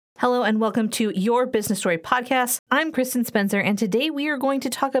Hello and welcome to Your Business Story podcast. I'm Kristen Spencer, and today we are going to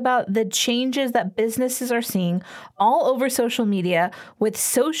talk about the changes that businesses are seeing all over social media with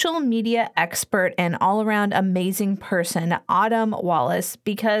social media expert and all-around amazing person, Autumn Wallace,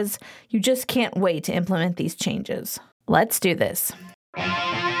 because you just can't wait to implement these changes. Let's do this. The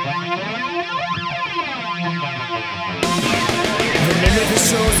name of the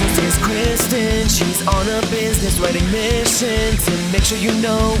show is Kristen. She's on a business writing mission to make sure you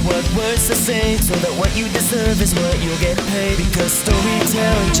know what words to say, so that what you deserve is what you'll get paid. Because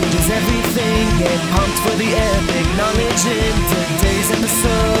storytelling changes everything. Get pumped for the epic knowledge in today's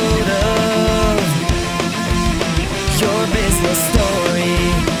episode of Your Business Story.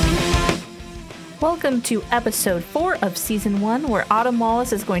 Welcome to episode 4 of season 1, where Autumn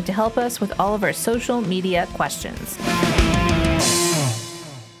Wallace is going to help us with all of our social media questions.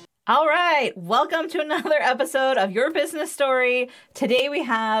 All right, welcome to another episode of Your Business Story. Today we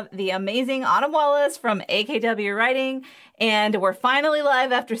have the amazing Autumn Wallace from AKW Writing, and we're finally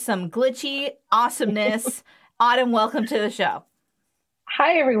live after some glitchy awesomeness. Autumn, welcome to the show.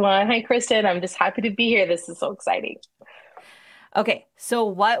 Hi, everyone. Hi, Kristen. I'm just happy to be here. This is so exciting. Okay, so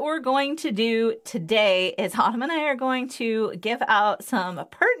what we're going to do today is Autumn and I are going to give out some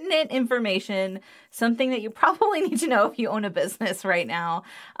pertinent information, something that you probably need to know if you own a business right now.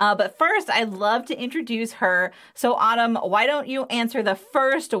 But first, I'd love to introduce her. So Autumn, why don't you answer the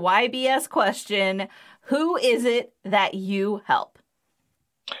first YBS question? Who is it that you help?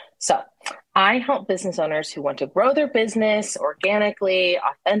 So I help business owners who want to grow their business organically,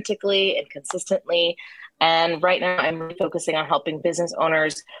 authentically, and consistently. And right now, I'm really focusing on helping business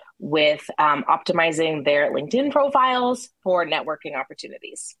owners with optimizing their LinkedIn profiles for networking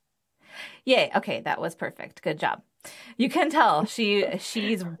opportunities. Yay. Okay, that was perfect. Good job. You can tell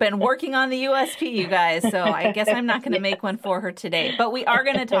she's been working on the USP, you guys. So I guess I'm not going to make one for her today. But we are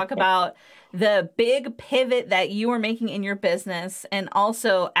going to talk about the big pivot that you are making in your business. And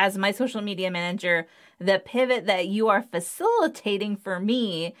also, as my social media manager, the pivot that you are facilitating for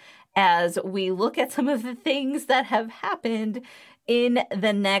me as we look at some of the things that have happened in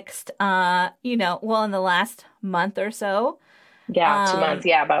the next, in the last month or so. Yeah, 2 months.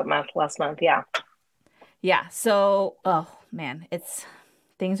 Yeah, about last month. Yeah. Yeah. So, oh man,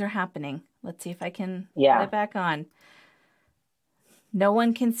 things are happening. Let's see if I can put it back on. No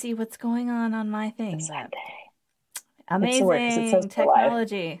one can see what's going on my thing. Amazing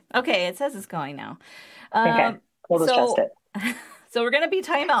technology. Okay, it says it's going now. Okay, we'll just test it. So we're going to be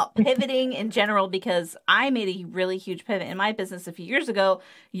talking about pivoting in general, because I made a really huge pivot in my business a few years ago.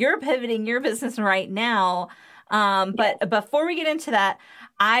 You're pivoting your business right now. But before we get into that,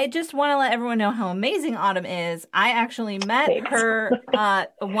 I just want to let everyone know how amazing Autumn is. I actually met her,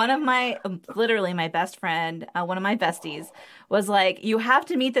 literally my best friend, one of my besties, was like, you have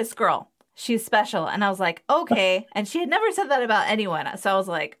to meet this girl. She's special. And I was like, okay. And she had never said that about anyone. So I was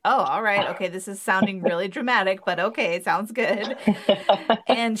like, oh, all right. Okay. This is sounding really dramatic, but okay. Sounds good.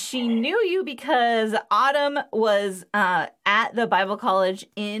 And she knew you because Autumn was at the Bible college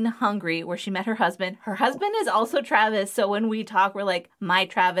in Hungary where she met her husband. Her husband is also Travis. So when we talk, we're like, my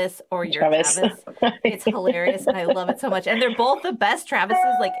Travis or your Travis. It's hilarious. And I love it so much. And they're both the best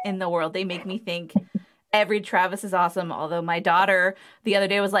Travises in the world. They make me think every Travis is awesome. Although my daughter the other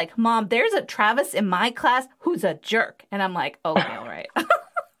day was like, Mom, there's a Travis in my class who's a jerk. And I'm like, okay, all right.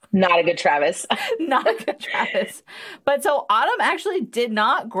 Not a good Travis. Not a good Travis. But so Autumn actually did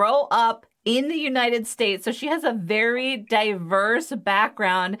not grow up in the United States. So she has a very diverse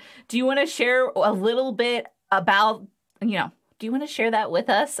background. Do you want to share a little bit about, do you want to share that with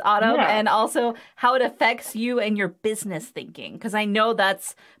us, Autumn? Yeah. And also how it affects you and your business thinking? Because I know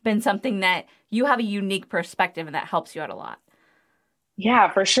that's been something that you have a unique perspective and that helps you out a lot.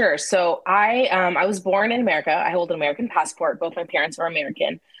 Yeah, for sure. So I was born in America. I hold an American passport. Both my parents are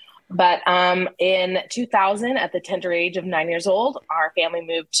American. But in 2000, at the tender age of 9 years old, our family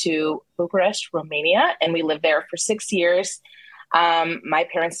moved to Bucharest, Romania, and we lived there for 6 years. My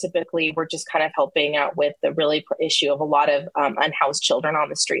parents typically were just kind of helping out with the really issue of a lot of unhoused children on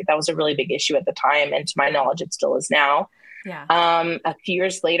the street. That was a really big issue at the time. And to my knowledge, it still is now. Yeah. A few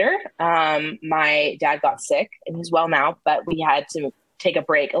years later, my dad got sick, and he's well now, but we had to take a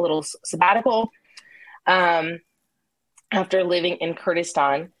break, a little sabbatical, after living in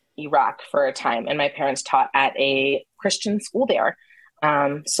Kurdistan, Iraq for a time. And my parents taught at a Christian school there.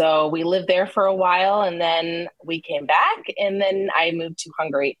 So we lived there for a while, and then we came back, and then I moved to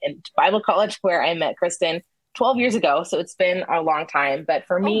Hungary and to Bible college, where I met Kristen 12 years ago. So it's been a long time, but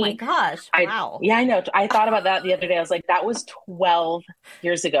for me, oh my gosh, wow. I know. I thought about that the other day. I was like, that was 12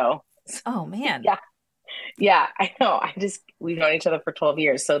 years ago. Oh man. Yeah, I know. We've known each other for 12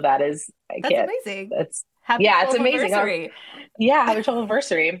 years. So that is, I That's can't, amazing. that's, Happy yeah, it's 12th amazing. anniversary. Yeah, happy 12th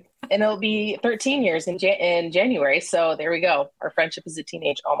anniversary. And it'll be 13 years in January. So there we go. Our friendship is a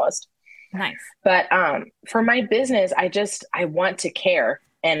teenage almost. Nice. But for my business, I want to care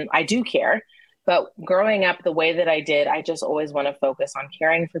and I do care. But growing up the way that I did, I just always want to focus on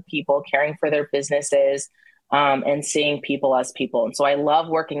caring for people, caring for their businesses, and seeing people as people. And so I love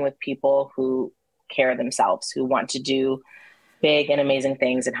working with people who care themselves, who want to do big and amazing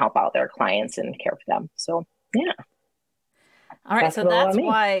things and help out their clients and care for them. So yeah, All right, that's so a little that's about me.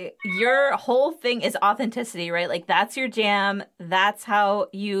 why your whole thing is authenticity, right? Like that's your jam. That's how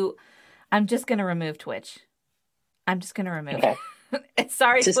you I'm just gonna remove Twitch. I'm just gonna remove Okay, it.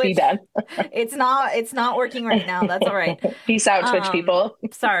 Sorry, just be Twitch. done. It's not working right now. That's all right. Peace out, Twitch Um, people.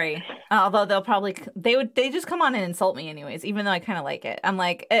 sorry. Although they just come on and insult me anyways, even though I kind of like it. I'm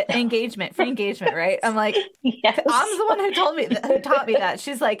like engagement, free engagement, right? I'm like I'm Yes. the one who taught me that.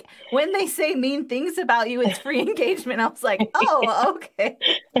 She's like, when they say mean things about you, it's free engagement. I was like, oh, okay.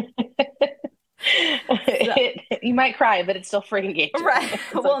 So, You might cry, but it's still free engagement. right.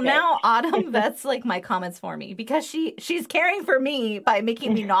 It's Well, okay. now Autumn, that's like my comments for me because she's caring for me by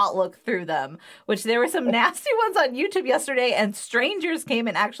making me not look through them, which there were some nasty ones on YouTube yesterday and strangers came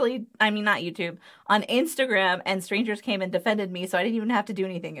and actually, I mean, not YouTube, on Instagram and strangers came and defended me. So I didn't even have to do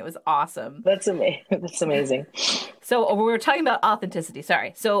anything. It was awesome. That's amazing. That's amazing. So we were talking about authenticity.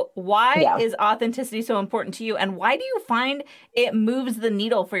 Sorry. So why Yeah. is authenticity so important to you? And why do you find it moves the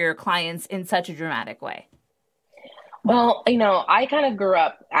needle for your clients in such a dramatic way? Well, I kind of grew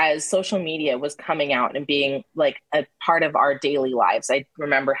up as social media was coming out and being like a part of our daily lives. I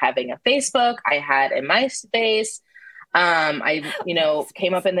remember having a Facebook, I had a MySpace.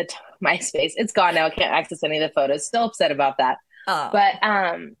 Came up in the MySpace. It's gone now. I can't access any of the photos. Still upset about that. Oh, But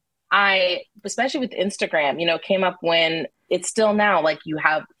I, especially with Instagram, came up when it's still now like you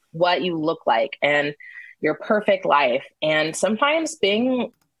have what you look like and your perfect life. And sometimes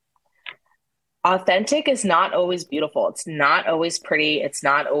being authentic is not always beautiful. It's not always pretty. It's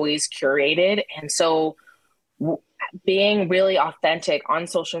not always curated. And so being really authentic on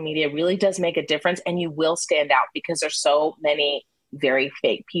social media really does make a difference. And you will stand out because there's so many very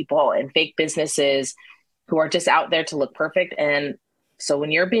fake people and fake businesses who are just out there to look perfect. And so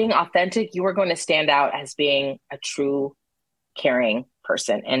when you're being authentic, you are going to stand out as being a true caring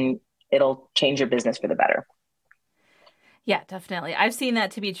person and it'll change your business for the better. yeah, definitely. I've seen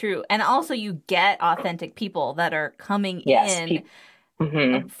that to be true. And also you get authentic people that are coming Yes. in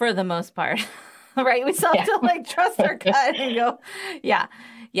Mm-hmm. for the most part. Right? We still have to like trust our gut and go, yeah,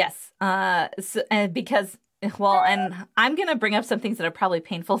 yes. And because well, and I'm going to bring up some things that are probably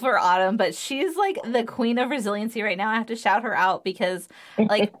painful for Autumn, but she's like the queen of resiliency right now. I have to shout her out because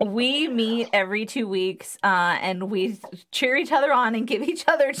like we meet every 2 weeks and we cheer each other on and give each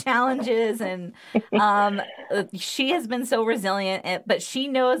other challenges. And she has been so resilient, but she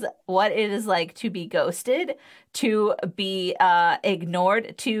knows what it is like to be ghosted, to be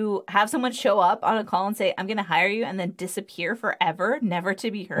ignored, to have someone show up on a call and say, I'm going to hire you and then disappear forever, never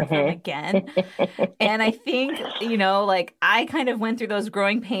to be heard from again. And I think, like I kind of went through those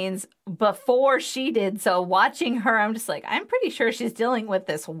growing pains before she did. So watching her, I'm just like, I'm pretty sure she's dealing with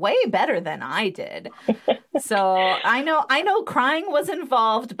this way better than I did. So I know crying was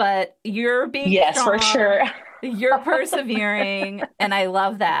involved, but you're being Yes, strong. for sure. You're persevering, and I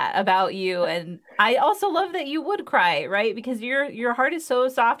love that about you. And I also love that you would cry, right? Because your heart is so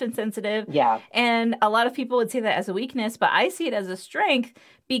soft and sensitive. Yeah. And a lot of people would say that as a weakness, but I see it as a strength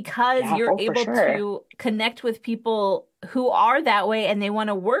because you're able to connect with people who are that way and they want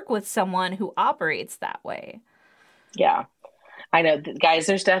to work with someone who operates that way. Yeah. I know, guys,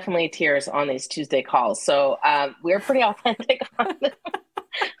 there's definitely tears on these Tuesday calls. So we're pretty authentic on them.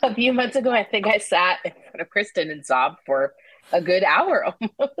 A few months ago, I think I sat in front of Kristen and sobbed for a good hour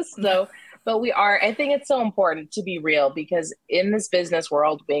almost. So, but I think it's so important to be real because in this business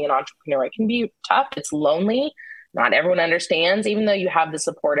world, being an entrepreneur, it can be tough. It's lonely. Not everyone understands, even though you have the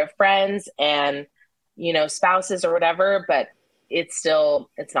support of friends and, spouses or whatever, but it's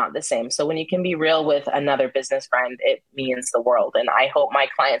not the same. So when you can be real with another business friend, it means the world. And I hope my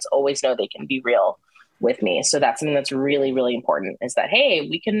clients always know they can be real with me. So that's something that's really, really important is that, hey,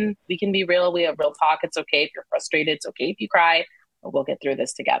 we can be real. We have real talk. It's okay if you're frustrated. It's okay if you cry, but we'll get through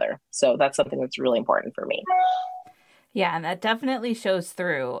this together. So that's something that's really important for me. Yeah, and that definitely shows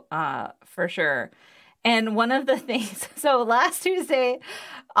through for sure. And one of the things, so last Tuesday,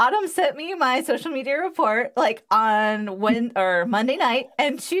 Autumn sent me my social media report like on Monday night.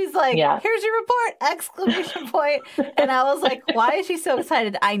 And she's like, Here's your report, exclamation point. And I was like, why is she so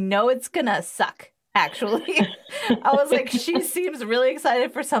excited? I know it's going to suck. actually. I was like, she seems really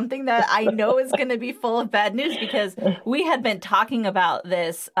excited for something that I know is going to be full of bad news because we had been talking about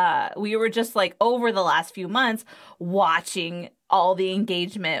this. We were just like over the last few months watching all the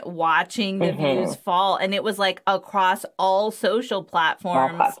engagement, watching the views fall. And it was like across all social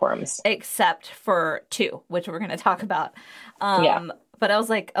platforms, except for two, which we're going to talk about. But I was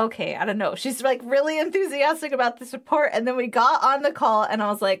like, okay, I don't know. She's like really enthusiastic about this report. And then we got on the call and I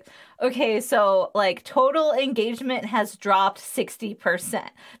was like, okay, so like total engagement has dropped 60%.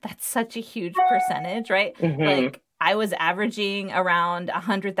 That's such a huge percentage, right? Like I was averaging around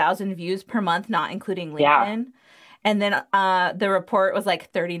 100,000 views per month, not including LinkedIn. Yeah. And then the report was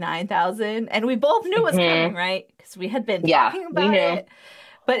like 39,000. And we both knew it was coming, right? Because we had been talking about it.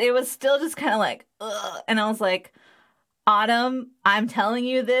 But it was still just kind of like, ugh. And I was like, Autumn, I'm telling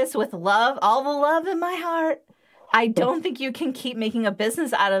you this with love, all the love in my heart. I don't think you can keep making a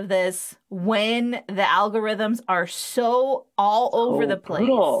business out of this when the algorithms are so all over the place.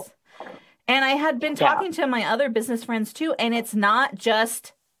 Brutal. And I had been talking to my other business friends too, and it's not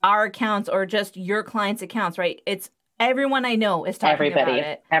just our accounts or just your clients' accounts, right? It's everyone I know is talking about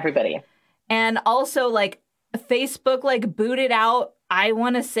it. Everybody. And also like Facebook like booted out, I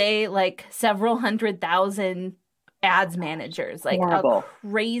want to say like several 100,000 ads managers, like a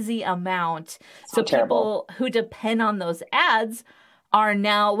crazy amount. So people who depend on those ads are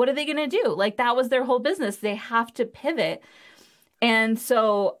now, what are they going to do? Like that was their whole business. They have to pivot. And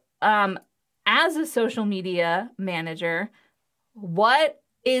so as a social media manager, what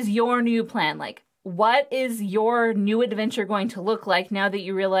is your new plan? Like what is your new adventure going to look like now that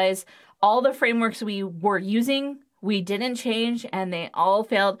you realize all the frameworks we were using, we didn't change and they all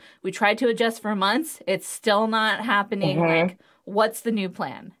failed. We tried to adjust for months. It's still not happening. Like, what's the new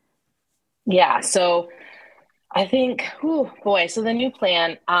plan? Yeah. So I think, so the new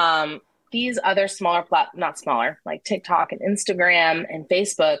plan, these other smaller, not smaller, like TikTok and Instagram and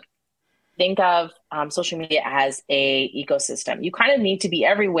Facebook, think of social media as a ecosystem. You kind of need to be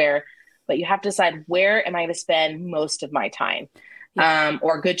everywhere, but you have to decide where am I going to spend most of my time?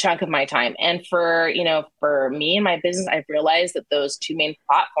 Or a good chunk of my time. And for me and my business, I've realized that those two main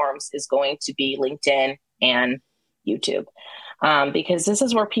platforms is going to be LinkedIn and YouTube. Because this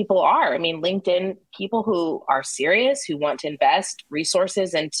is where people are. I mean, LinkedIn, people who are serious, who want to invest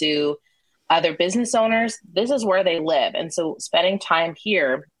resources into other business owners, this is where they live. And so spending time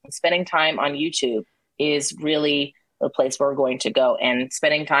here, spending time on YouTube is really the place where we're going to go, and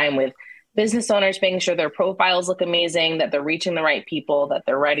spending time with business owners, making sure their profiles look amazing, that they're reaching the right people, that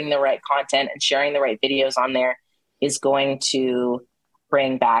they're writing the right content and sharing the right videos on there is going to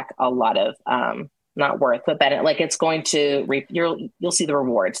bring back a lot of, not worth, but benefit. Like it's going to you'll see the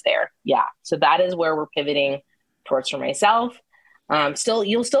rewards there. Yeah. So that is where we're pivoting towards for myself.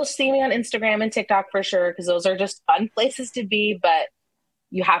 You'll still see me on Instagram and TikTok for sure, because those are just fun places to be, but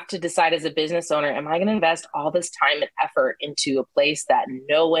you have to decide as a business owner, am I going to invest all this time and effort into a place that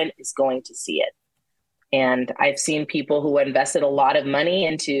no one is going to see it? And I've seen people who invested a lot of money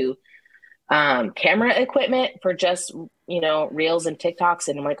into camera equipment for just, reels and TikToks.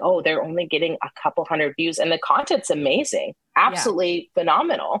 And I'm like, oh, they're only getting a couple hundred views and the content's amazing, absolutely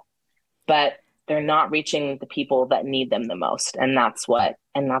phenomenal, but they're not reaching the people that need them the most. And that's what's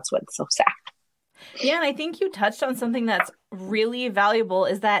so sad. Yeah, and I think you touched on something that's really valuable,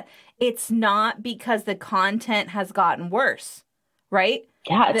 is that it's not because the content has gotten worse, right?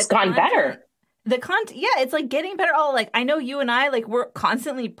 Yeah, it's gotten better. The content, it's like getting better. Oh, like I know you and I, like we're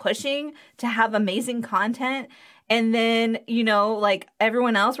constantly pushing to have amazing content. And then, like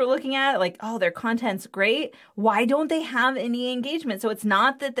everyone else we're looking at, like, oh, their content's great. Why don't they have any engagement? So it's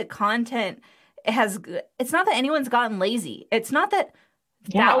not that the content it's not that anyone's gotten lazy. It's not that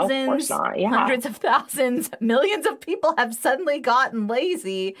thousands, hundreds of thousands, millions of people have suddenly gotten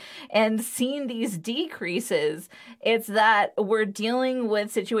lazy and seen these decreases. It's that we're dealing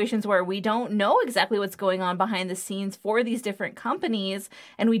with situations where we don't know exactly what's going on behind the scenes for these different companies,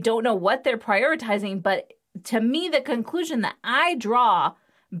 and we don't know what they're prioritizing. But to me, the conclusion that I draw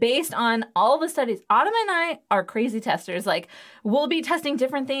based on all the studies, Autumn and I are crazy testers. Like, we'll be testing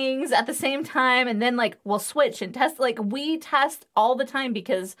different things at the same time, and then, like, we'll switch and test. Like, we test all the time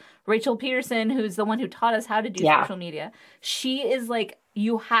because Rachel Peterson, who's the one who taught us how to do social media, she is like,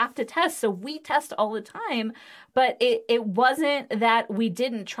 you have to test. So we test all the time. But it wasn't that we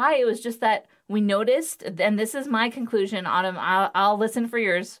didn't try. It was just that we noticed, and this is my conclusion, Autumn, I'll listen for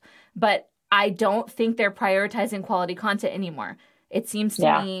yours, but I don't think they're prioritizing quality content anymore. It seems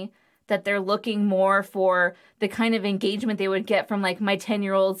to me that they're looking more for the kind of engagement they would get from like my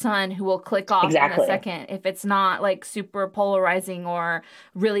 10-year-old son who will click off in a second if it's not like super polarizing or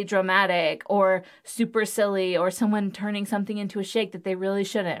really dramatic or super silly or someone turning something into a shake that they really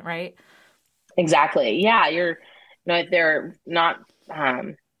shouldn't, right? Exactly. Yeah, they're not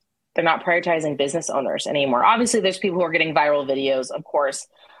prioritizing business owners anymore. Obviously, there's people who are getting viral videos, of course,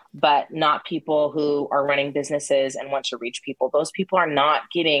 but not people who are running businesses and want to reach people. Those people are not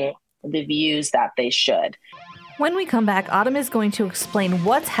getting the views that they should. When we come back, Autumn is going to explain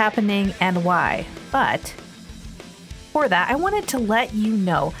what's happening and why. But for that, I wanted to let you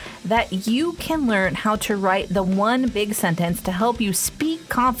know that you can learn how to write the one big sentence to help you speak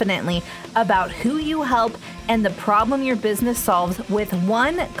confidently about who you help and the problem your business solves with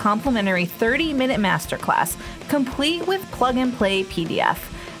one complimentary 30-minute masterclass, complete with plug-and-play PDF.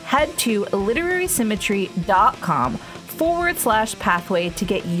 Head to literarysymmetry.com/pathway to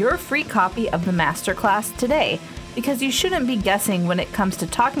get your free copy of the masterclass today, because you shouldn't be guessing when it comes to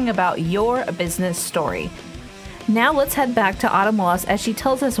talking about your business story. Now let's head back to Autumn Wallace as she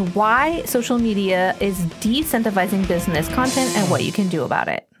tells us why social media is decentivizing business content and what you can do about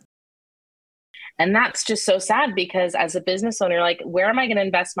it. And that's just so sad, because as a business owner, like, where am I going to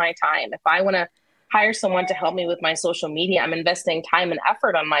invest my time? If I want to hire someone to help me with my social media, I'm investing time and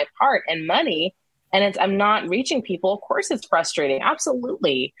effort on my part and money, and I'm not reaching people. Of course, it's frustrating.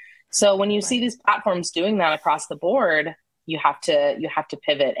 Absolutely. So when you see these platforms doing that across the board, you have to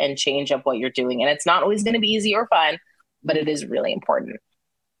pivot and change up what you're doing. And it's not always going to be easy or fun, but it is really important.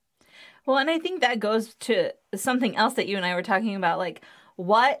 Well, and I think that goes to something else that you and I were talking about, like,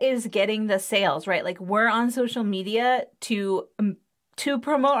 what is getting the sales, right? Like, we're on social media to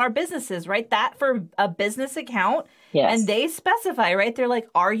promote our businesses, right? That for a business account. Yes. And they specify, right? They're like,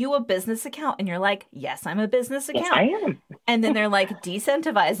 are you a business account? And you're like, yes, I'm a business account. Yes, I am. And then they're like,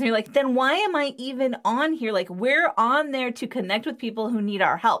 decentivized. And you're like, then why am I even on here? Like, we're on there to connect with people who need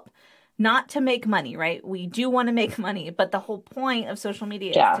our help, not to make money, right? We do want to make money, but the whole point of social media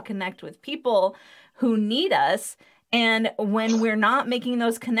is to connect with people who need us. And when we're not making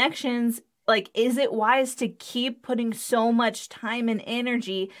those connections, like, is it wise to keep putting so much time and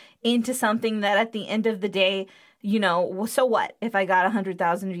energy into something that at the end of the day, you know, so what if I got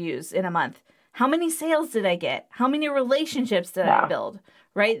 100,000 views in a month? How many sales did I get? How many relationships did I build?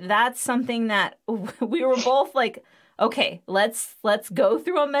 Right? That's something that we were both like, okay, let's go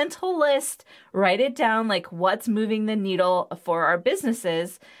through a mental list, write it down, like, what's moving the needle for our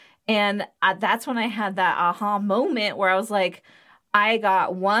businesses. And that's when I had that aha moment where I was like, I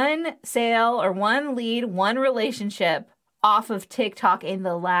got one sale or one lead, one relationship off of TikTok in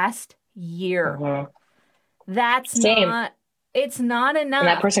the last year. Mm-hmm. That's it's not enough. And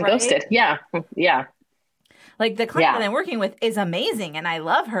that person ghosted. Yeah. Yeah. Like, the client that I'm working with is amazing and I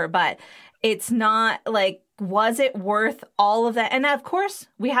love her, but it's not like, was it worth all of that? And of course,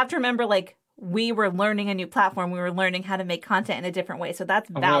 we have to remember, like, we were learning a new platform. We were learning how to make content in a different way. So that's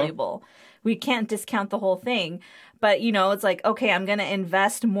valuable. We can't discount the whole thing. But, you know, it's like, okay, I'm going to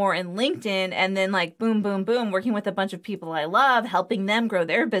invest more in LinkedIn, and then, like, boom, boom, boom, working with a bunch of people I love, helping them grow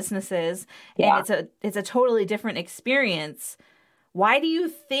their businesses. Yeah. And it's a totally different experience. Why do you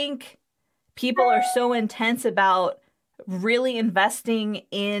think people are so intense about really investing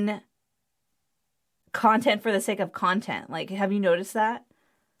in content for the sake of content? Like, have you noticed that?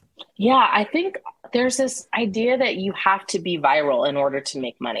 Yeah, I think there's this idea that you have to be viral in order to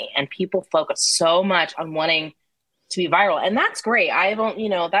make money. And people focus so much on wanting to be viral. And that's great.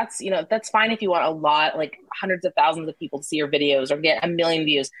 That's fine if you want a lot, like hundreds of thousands of people to see your videos or get 1 million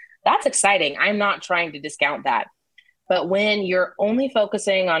views. That's exciting. I'm not trying to discount that. But when you're only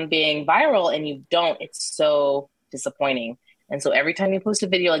focusing on being viral and you don't, it's so disappointing. And so every time you post a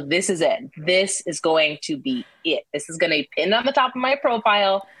video, like, this is it. This is going to be it. This is going to be pinned on the top of my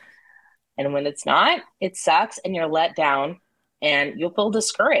profile. And when it's not, it sucks and you're let down and you'll feel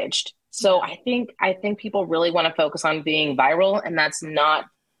discouraged. So I think people really want to focus on being viral, and that's not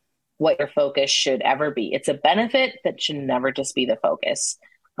what your focus should ever be. It's a benefit that should never just be the focus.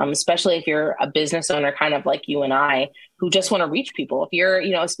 Especially if you're a business owner, kind of like you and I, who just want to reach people. If you're,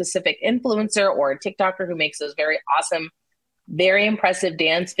 a specific influencer or a TikToker who makes those very awesome, very impressive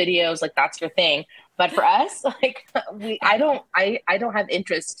dance videos, like, that's your thing. But for us, like, I don't have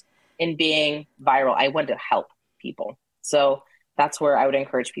interest in being viral. I want to help people. So that's where I would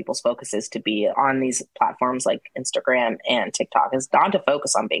encourage people's focuses to be on these platforms like Instagram and TikTok, is not to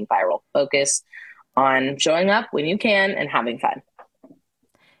focus on being viral. Focus on showing up when you can and having fun.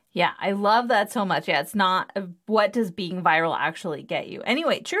 Yeah, I love that so much. Yeah, it's not what does being viral actually get you.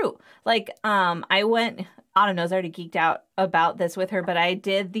 Anyway, true. Like, I went Autumn knows I already geeked out about this with her, but I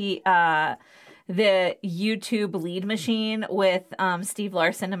did the YouTube lead machine with Steve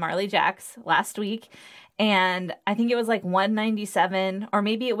Larson and Marley Jacks last week. And I think it was like $197, or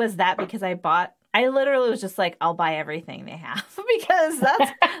maybe it was that because I literally was just like, I'll buy everything they have because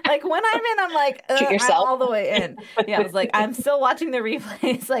that's like when I'm in, I'm like, I'm all the way in. Yeah, I was like, I'm still watching the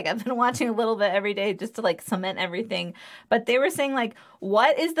replays. Like I've been watching a little bit every day just to like cement everything. But they were saying like,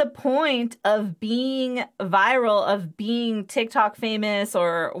 what is the point of being viral, of being TikTok famous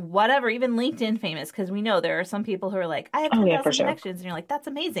or whatever, even LinkedIn famous? Because we know there are some people who are like, I have 10,000 connections, and you're like, that's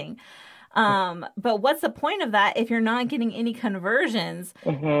amazing. But what's the point of that if you're not getting any conversions?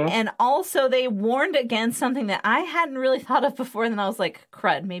 And also they warned against something that I hadn't really thought of before. And then I was like,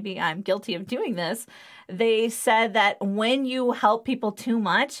 crud, maybe I'm guilty of doing this. They said that when you help people too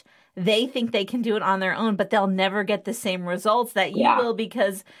much, they think they can do it on their own, but they'll never get the same results that you will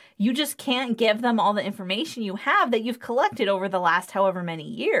because you just can't give them all the information you have that you've collected over the last however many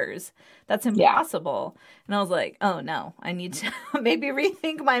years. That's impossible. And I was like, oh no, I need to maybe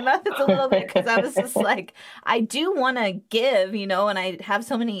rethink my methods a little bit because I was just like, I do want to give, and I have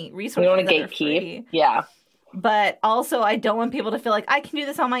so many resources. You don't want to gatekeep. Yeah. But also I don't want people to feel like I can do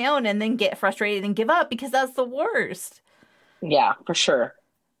this on my own and then get frustrated and give up because that's the worst. Yeah, for sure.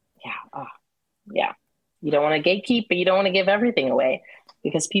 Yeah. Yeah. You don't want to gatekeep, but you don't want to give everything away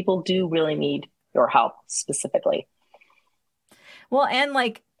because people do really need your help specifically. Well, and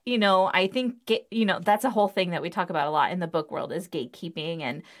like, I think, that's a whole thing that we talk about a lot in the book world is gatekeeping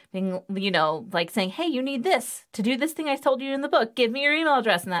and being, like saying, hey, you need this to do this thing I told you in the book. Give me your email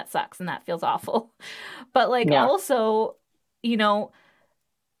address. And that sucks. And that feels awful. But like also,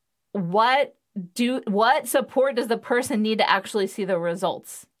 what support does the person need to actually see the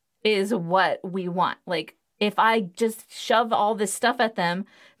results? Is what we want. Like, if I just shove all this stuff at them,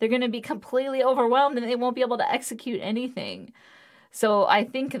 they're going to be completely overwhelmed and they won't be able to execute anything. So I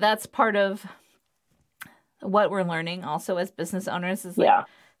think that's part of what we're learning also as business owners is like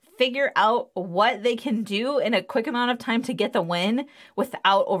figure out what they can do in a quick amount of time to get the win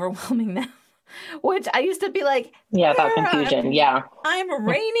without overwhelming them. Which I used to be like, about confusion. I'm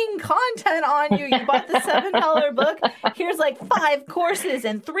raining content on you. You bought the $7 book. Here's like 5 courses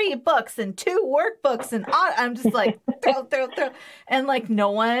and 3 books and 2 workbooks. And I'm just like, throw. And like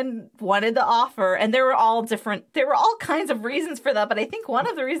no one wanted the offer. And there were all kinds of reasons for that. But I think one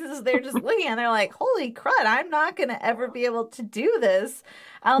of the reasons is they're just looking and they're like, holy crud, I'm not going to ever be able to do this.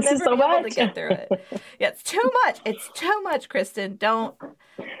 I'll never be able to get through it. Yeah, it's too much. It's too much, Kristen. Don't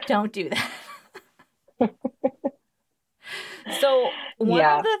do that. So one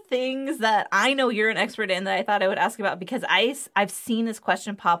of the things that I know you're an expert in that I thought I would ask about because I've seen this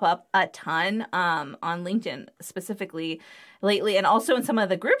question pop up a ton on LinkedIn specifically lately, and also in some of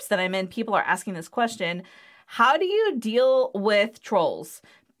the groups that I'm in, people are asking this question: how do you deal with trolls?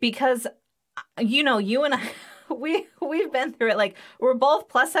 Because you and I we've been through it. Like, we're both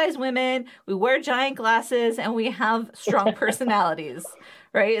plus size women, we wear giant glasses, and we have strong personalities,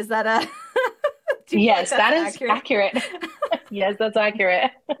 right? Is that a yes, that is accurate. Yes, that's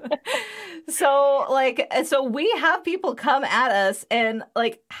accurate. So we have people come at us, and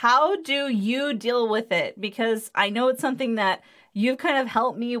like, how do you deal with it? Because I know it's something that you've kind of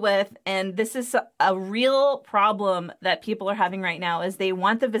helped me with, and this is a real problem that people are having right now is they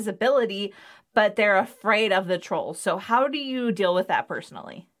want the visibility, but they're afraid of the trolls. So how do you deal with that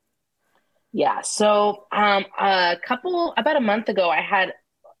personally? Yeah. So about a month ago, I had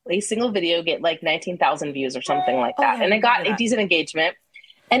a single video get like 19,000 views or something like that. Yeah, and it got a decent engagement.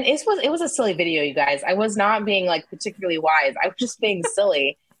 And it was a silly video, you guys. I was not being like particularly wise. I was just being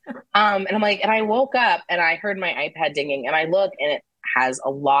silly. And I'm like, and I woke up and I heard my iPad dinging and I look and it has a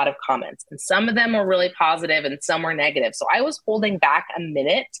lot of comments, and some of them are really positive and some were negative. So I was holding back a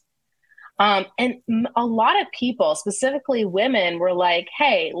minute. And a lot of people, specifically women, were like,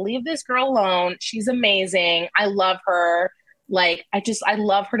 hey, leave this girl alone. She's amazing. I love her. Like, I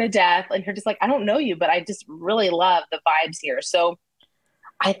love her to death. And you're just like, I don't know you, but I just really love the vibes here. So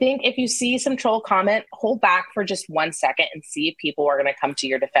I think if you see some troll comment, hold back for just 1 second and see if people are going to come to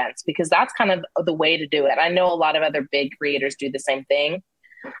your defense, because that's kind of the way to do it. I know a lot of other big creators do the same thing.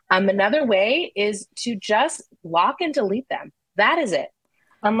 Another way is to just block and delete them. That is it.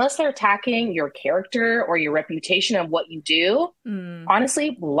 Unless they're attacking your character or your reputation of what you do,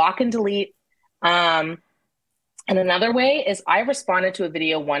 honestly, block and delete. And another way is I responded to a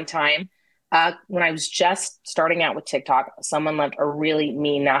video one time when I was just starting out with TikTok. Someone left a really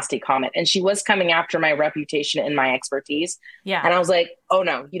mean, nasty comment, and she was coming after my reputation and my expertise. Yeah. And I was like, oh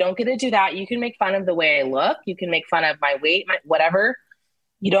no, you don't get to do that. You can make fun of the way I look. You can make fun of my weight, whatever.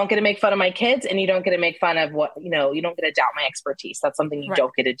 You don't get to make fun of my kids, and you don't get to make fun of what, you don't get to doubt my expertise. That's something you Right.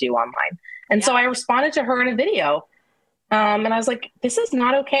 don't get to do online. And so I responded to her in a video. And I was like, this is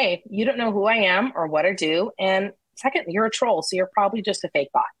not okay. You don't know who I am or what I do. And second, you're a troll. So you're probably just a fake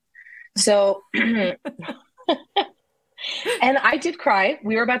bot. So, and I did cry.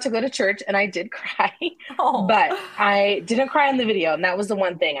 We were about to go to church and I did cry, Oh. but I didn't cry in the video. And that was the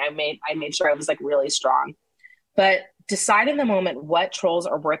one thing I made sure I was like really strong, but decide in the moment what trolls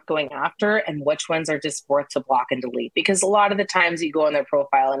are worth going after and which ones are just worth to block and delete. Because a lot of the times you go on their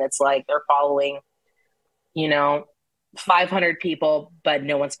profile and it's like they're following, 500 people, but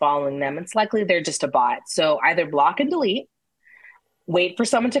no one's following them. It's likely they're just a bot. So either block and delete, wait for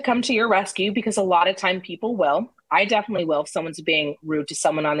someone to come to your rescue, because a lot of time people will. I definitely will if someone's being rude to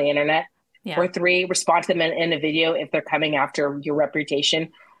someone on the internet. Yeah. Or 3, respond to them in a video if they're coming after your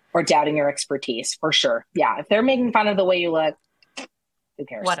reputation or doubting your expertise, for sure. Yeah, if they're making fun of the way you look, who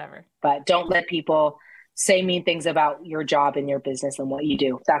cares? Whatever. But don't let people say mean things about your job and your business and what you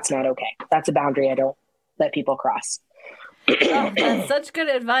do. That's not okay. That's a boundary I don't let people cross. Oh, that's such good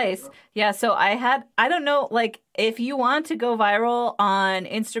advice. Yeah, so I don't know, like, if you want to go viral on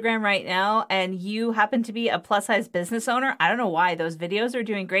Instagram right now and you happen to be a plus size business owner, I don't know why those videos are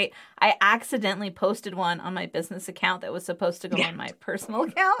doing great. I accidentally posted one on my business account that was supposed to go on my personal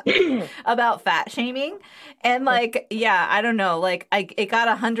account about fat shaming. And like, yeah, I don't know, like it got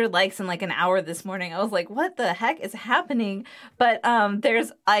 100 likes in like an hour this morning. I was like, what the heck is happening? But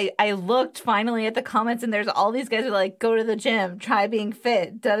I looked finally at the comments and there's all these guys who are like, go to the gym, try being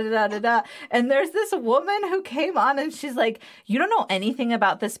fit, da da da da da. And there's this woman who came on and she's like, you don't know anything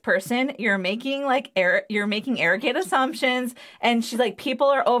about this person. You're making arrogant assumptions. And she's like, people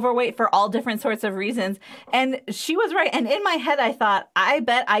are overweight for all different sorts of reasons. And she was right. And in my head, I thought, I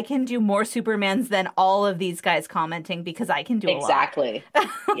bet I can do more Supermans than all of these guys commenting, because I can do a lot. Exactly.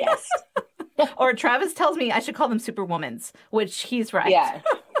 Yes. Or Travis tells me I should call them Superwomans, which he's right. Yeah,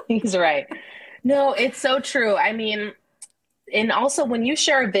 he's right. No, it's so true. I mean, and also when you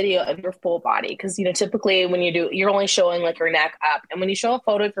share a video of your full body, because, typically when you're only showing like your neck up. And when you show a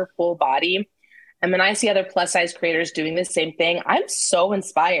photo of your full body, and when I see other plus size creators doing the same thing, I'm so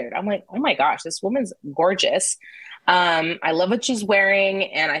inspired. I'm like, oh my gosh, this woman's gorgeous. I love what she's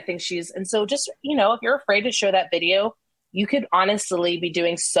wearing. And I think and so just, if you're afraid to show that video, you could honestly be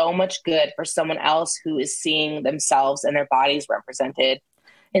doing so much good for someone else who is seeing themselves and their bodies represented,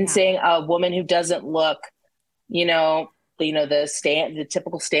 and seeing a woman who doesn't look, the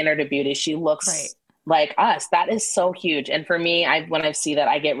typical standard of beauty. She looks Right. like us. That is so huge. And for me, when I see that,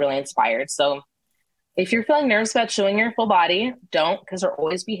 I get really inspired. So if you're feeling nervous about showing your full body, don't, because there'll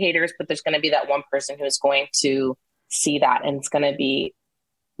always be haters, but there's going to be that one person who is going to see that, and it's going to be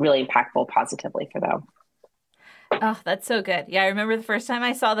really impactful positively for them. Oh, that's so good. Yeah, I remember the first time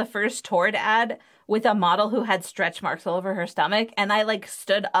I saw the first Tord ad with a model who had stretch marks all over her stomach, and I like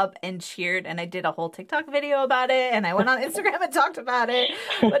stood up and cheered, and I did a whole TikTok video about it, and I went on Instagram and talked about it.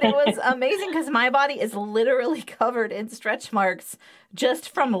 But it was amazing because my body is literally covered in stretch marks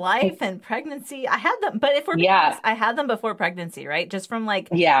just from life and pregnancy. I had them, but if we're being honest, I had them before pregnancy, right? Just from like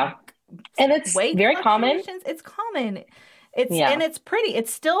and it's very common. It's common. And it's pretty.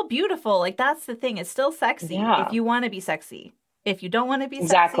 It's still beautiful. Like, that's the thing. It's still sexy if you want to be sexy. If you don't want to be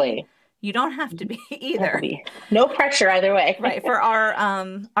sexy, you don't have to be either. No pressure either way. Right. For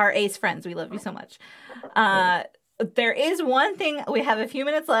our ace friends, we love you so much. There is one thing, we have a few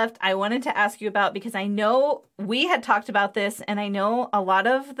minutes left, I wanted to ask you about, because I know we had talked about this, and I know a lot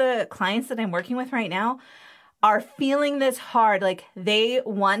of the clients that I'm working with right now are feeling this hard. Like, they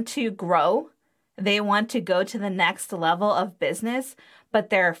want to grow. They want to go to the next level of business, but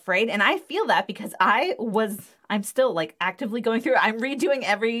they're afraid. And I feel that because I'm still like actively going through it. I'm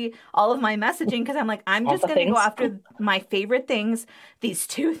redoing all of my messaging because I'm like, I'm just going to go after my favorite things, these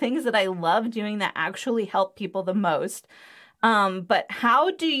 2 things that I love doing that actually help people the most. But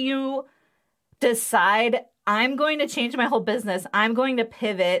how do you decide I'm going to change my whole business? I'm going to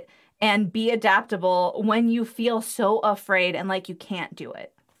pivot and be adaptable when you feel so afraid and like you can't do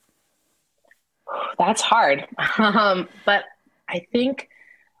it? That's hard. But I think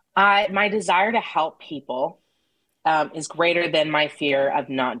my desire to help people is greater than my fear of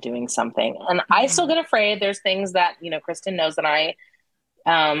not doing something. And I still get afraid. There's things that, Kristen knows that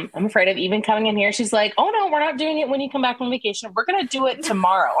I'm afraid of even coming in here. She's like, oh no, we're not doing it when you come back from vacation. We're going to do it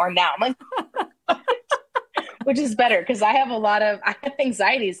tomorrow or now. I'm like, which is better because I have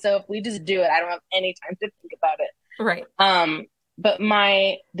anxiety. So if we just do it, I don't have any time to think about it. Right. But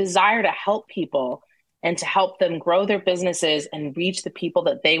my desire to help people and to help them grow their businesses and reach the people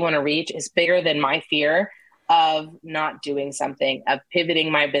that they want to reach is bigger than my fear of not doing something, of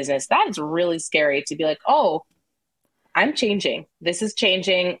pivoting my business. That is really scary to be like, oh, I'm changing. This is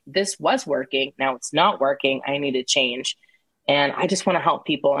changing. This was working. Now it's not working. I need to change. And I just want to help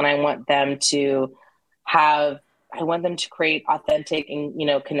people. And I want them to create authentic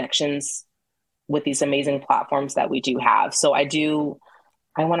and, connections with these amazing platforms that we do have. So I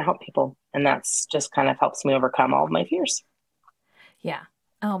want to help people. And that's just kind of helps me overcome all of my fears. Yeah.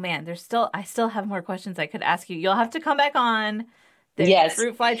 Oh man, I still have more questions I could ask you. You'll have to come back on. There's yes. a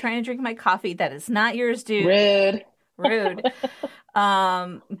fruit fly trying to drink my coffee. That is not yours, dude. Rude.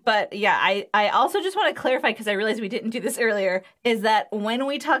 But yeah, I also just want to clarify, because I realized we didn't do this earlier, is that when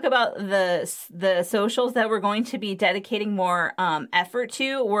we talk about the socials that we're going to be dedicating more effort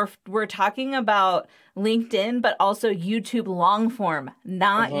to, we're talking about LinkedIn, but also YouTube long form,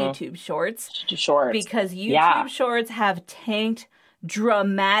 not YouTube Shorts. Because YouTube Shorts have tanked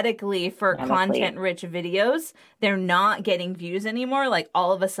dramatically for content-rich videos. They're not getting views anymore, like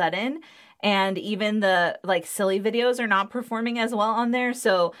all of a sudden. And even the silly videos are not performing as well on there.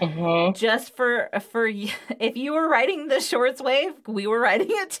 So just for if you were riding the Shorts wave, we were riding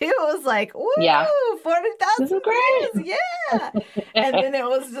it too. It was like, woo, 40,000 views, yeah. And then it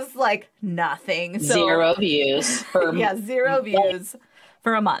was just like nothing. So, 0 views. 0 views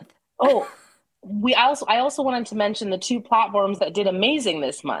for a month. Oh, I also wanted to mention the 2 platforms that did amazing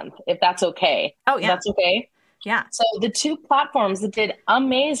this month, if that's okay. Oh yeah, if that's okay. Yeah. So the 2 platforms that did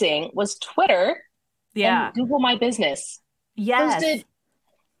amazing was Twitter and Google My Business. Yes. Those did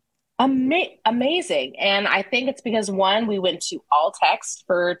amazing. And I think it's because, one, we went to all text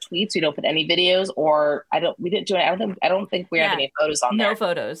for tweets. We don't put any videos, or I don't think we have any photos on there. No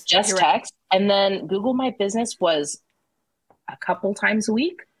photos. Just text. Right. And then Google My Business was a couple times a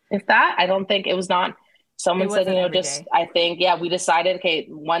week, if that. I don't think it was not. Someone said, I think, we decided, okay,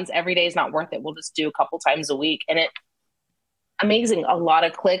 once every day is not worth it. We'll just do a couple times a week. And amazing. A lot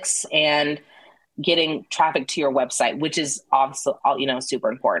of clicks and getting traffic to your website, which is also,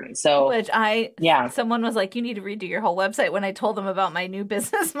 super important. So, someone was like, you need to redo your whole website. When I told them about my new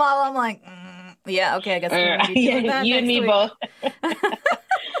business model, I'm like, okay, I guess I'm going to be doing that you and me week. Both.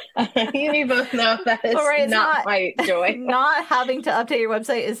 You and me both know that is not my joy. Not having to update your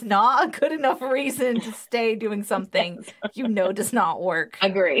website is not a good enough reason to stay doing something does not work.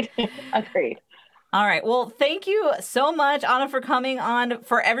 Agreed. All right. Well, thank you so much, Autumn, for coming on.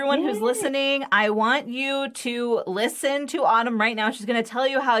 For everyone who's listening, I want you to listen to Autumn right now. She's going to tell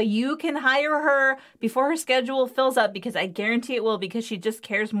you how you can hire her before her schedule fills up, because I guarantee it will, because she just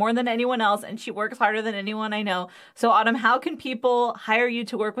cares more than anyone else and she works harder than anyone I know. So, Autumn, how can people hire you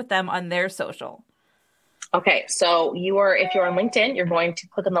to work with them on their social? Okay, so if you're on LinkedIn, you're going to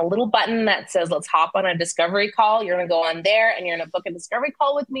click on the little button that says, let's hop on a discovery call. You're going to go on there and you're going to book a discovery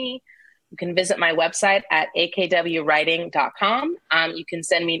call with me. You can visit my website at akwriting.com. You can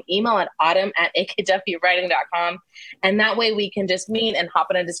send me an email at autumn@akwriting.com. And that way we can just meet and hop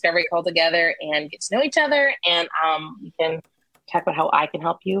on a discovery call together and get to know each other. And we can talk about how I can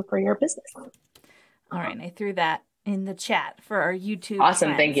help you for your business. All right. I threw that in the chat for our YouTube.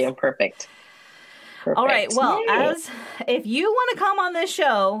 Awesome. friends. Thank you. Perfect. All right. Well, if you want to come on this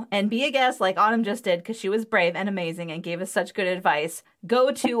show and be a guest like Autumn just did, because she was brave and amazing and gave us such good advice, go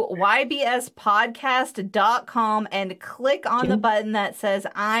to ybspodcast.com and click on the button that says,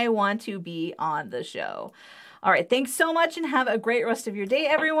 I want to be on the show. All right. Thanks so much and have a great rest of your day,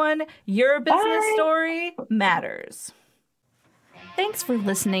 everyone. Your business story matters. Thanks for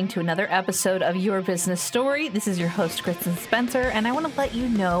listening to another episode of Your Business Story. This is your host, Kristen Spencer, and I want to let you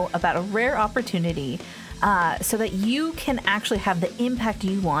know about a rare opportunity so that you can actually have the impact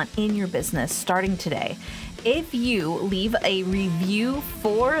you want in your business starting today. If you leave a review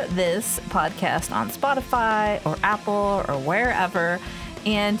for this podcast on Spotify or Apple or wherever,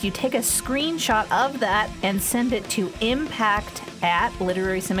 and you take a screenshot of that and send it to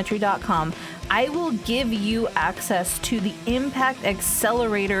impact@literarysymmetry.com, I will give you access to the Impact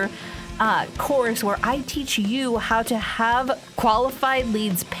Accelerator course where I teach you how to have qualified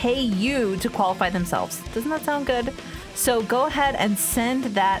leads pay you to qualify themselves. Doesn't that sound good? So go ahead and send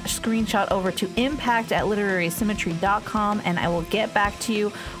that screenshot over to impact@literarysymmetry.com and I will get back to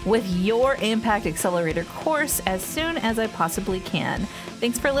you with your Impact Accelerator course as soon as I possibly can.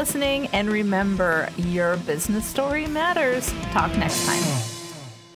 Thanks for listening, and remember, your business story matters. Talk next time.